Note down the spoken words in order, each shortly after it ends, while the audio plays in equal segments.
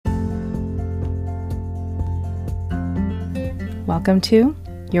Welcome to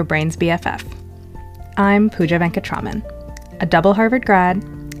Your Brain's BFF. I'm Pooja Venkatraman, a double Harvard grad,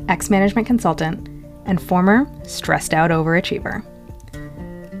 ex-management consultant, and former stressed-out overachiever.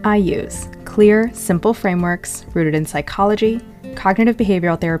 I use clear, simple frameworks rooted in psychology, cognitive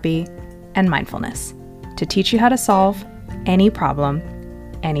behavioral therapy, and mindfulness to teach you how to solve any problem,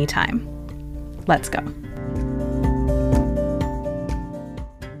 anytime. Let's go.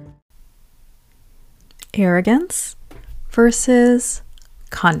 Arrogance versus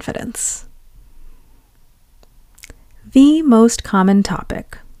confidence. The most common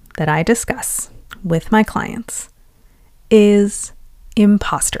topic that I discuss with my clients is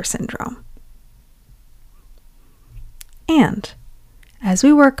imposter syndrome. And as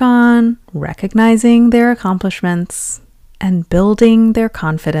we work on recognizing their accomplishments and building their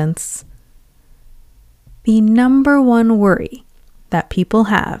confidence, the number one worry that people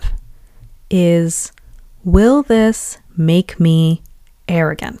have is, will this make me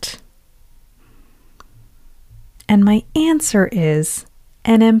arrogant? And my answer is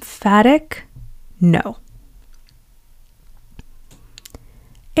an emphatic no.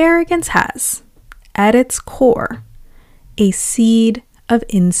 Arrogance has, at its core, a seed of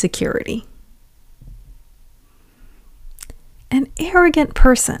insecurity. An arrogant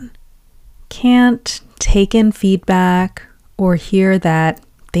person can't take in feedback or hear that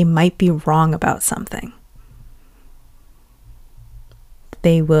they might be wrong about something.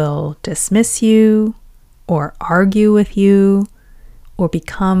 They will dismiss you or argue with you or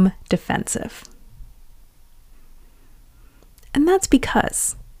become defensive. And that's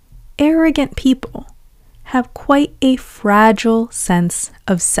because arrogant people have quite a fragile sense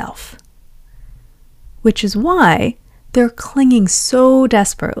of self, which is why they're clinging so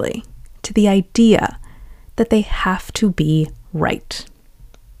desperately to the idea that they have to be right.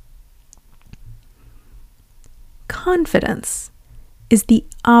 Confidence is the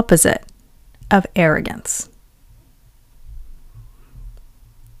opposite of arrogance.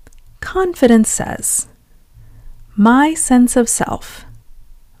 Confidence says, my sense of self,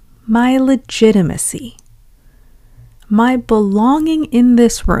 my legitimacy, my belonging in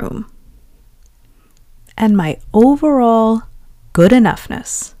this room, and my overall good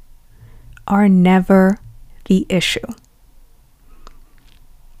enoughness are never the issue.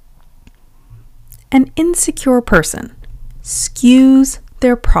 An insecure person skews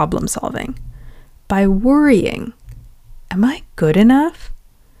their problem solving by worrying, am I good enough?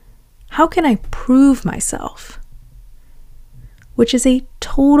 How can I prove myself? Which is a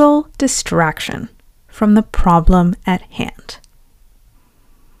total distraction from the problem at hand.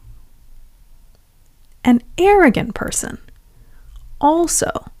 An arrogant person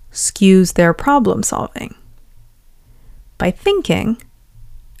also skews their problem solving by thinking,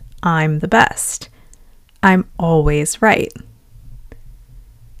 I'm the best. I'm always right.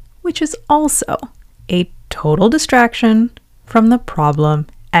 Which is also a total distraction from the problem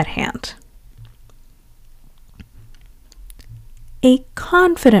at hand. A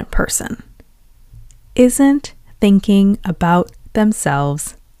confident person isn't thinking about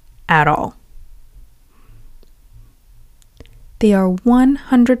themselves at all. They are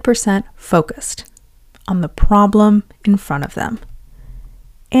 100% focused on the problem in front of them.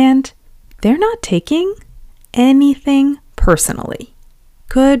 And they're not taking anything personally,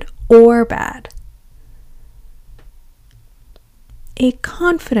 good or bad. A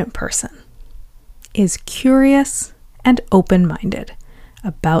confident person is curious and open-minded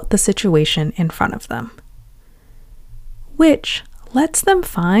about the situation in front of them, which lets them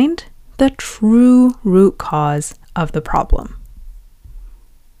find the true root cause of the problem.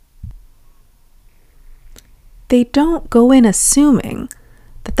 They don't go in assuming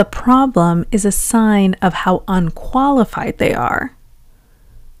that the problem is a sign of how unqualified they are,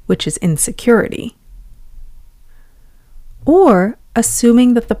 which is insecurity, or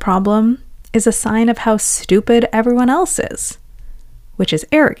assuming that the problem is a sign of how stupid everyone else is, which is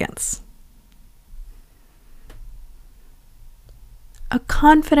arrogance. A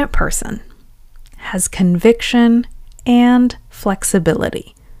confident person has conviction and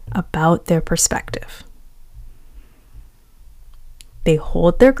flexibility about their perspective. They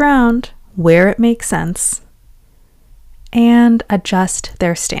hold their ground where it makes sense and adjust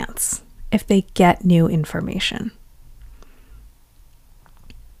their stance if they get new information.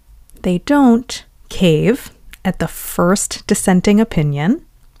 They don't cave at the first dissenting opinion,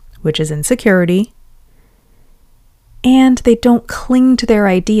 which is insecurity, and they don't cling to their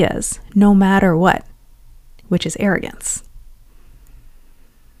ideas no matter what, which is arrogance.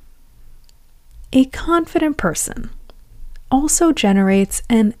 A confident person also generates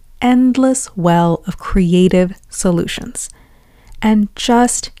an endless well of creative solutions and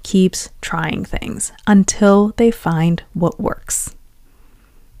just keeps trying things until they find what works.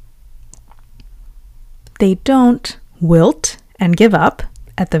 They don't wilt and give up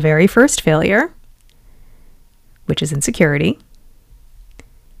at the very first failure, which is insecurity,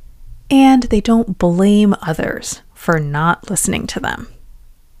 and they don't blame others for not listening to them,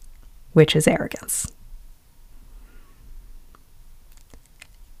 which is arrogance.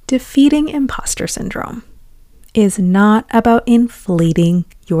 Defeating imposter syndrome is not about inflating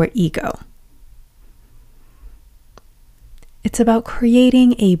your ego. It's about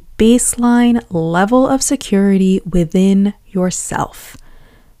creating a baseline level of security within yourself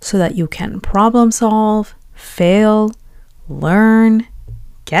so that you can problem solve, fail, learn,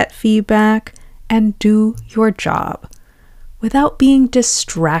 get feedback, and do your job without being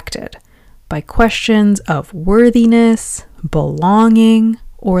distracted by questions of worthiness, belonging,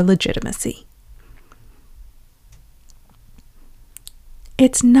 or legitimacy.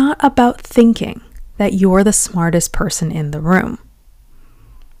 It's not about thinking that you're the smartest person in the room.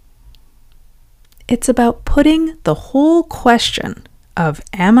 It's about putting the whole question of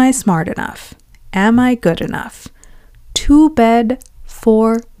am I smart enough, am I good enough, to bed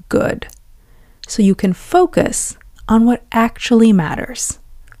for good, so you can focus on what actually matters,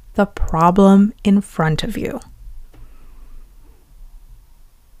 the problem in front of you.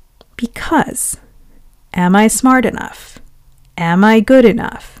 Because, am I smart enough? Am I good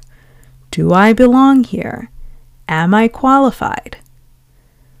enough? Do I belong here? Am I qualified?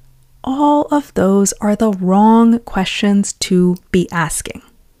 All of those are the wrong questions to be asking.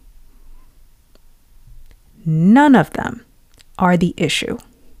 None of them are the issue.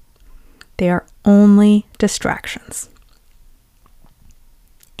 They are only distractions.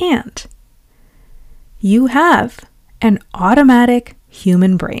 And you have an automatic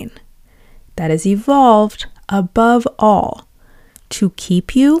human brain that is evolved above all to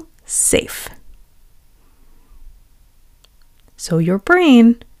keep you safe. So your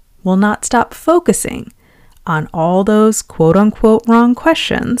brain will not stop focusing on all those quote-unquote wrong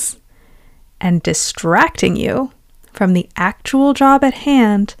questions and distracting you from the actual job at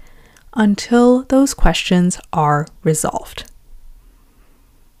hand until those questions are resolved.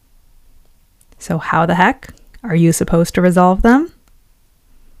 So how the heck are you supposed to resolve them?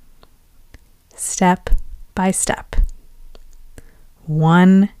 Step by step,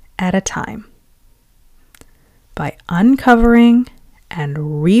 one at a time, by uncovering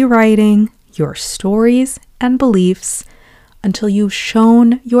and rewriting your stories and beliefs until you've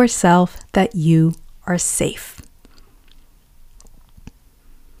shown yourself that you are safe.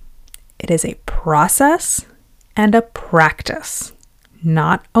 It is a process and a practice,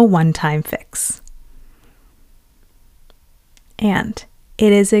 not a one-time fix. And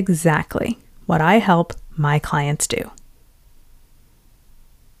it is exactly what I help my clients do.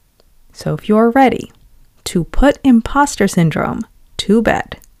 So if you're ready to put imposter syndrome to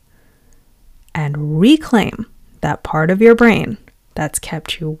bed and reclaim that part of your brain that's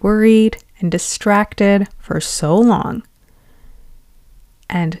kept you worried and distracted for so long,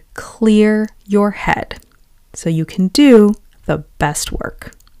 and clear your head so you can do the best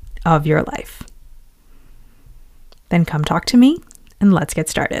work of your life, then come talk to me and let's get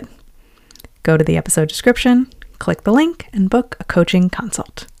started. Go to the episode description, click the link, and book a coaching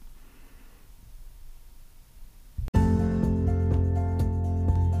consult.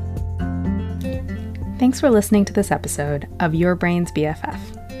 Thanks for listening to this episode of Your Brain's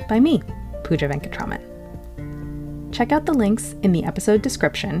BFF by me, Pooja Venkatraman. Check out the links in the episode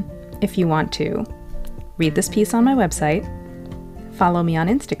description if you want to read this piece on my website, follow me on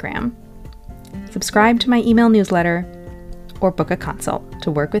Instagram, subscribe to my email newsletter, or book a consult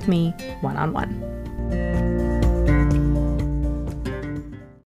to work with me one-on-one.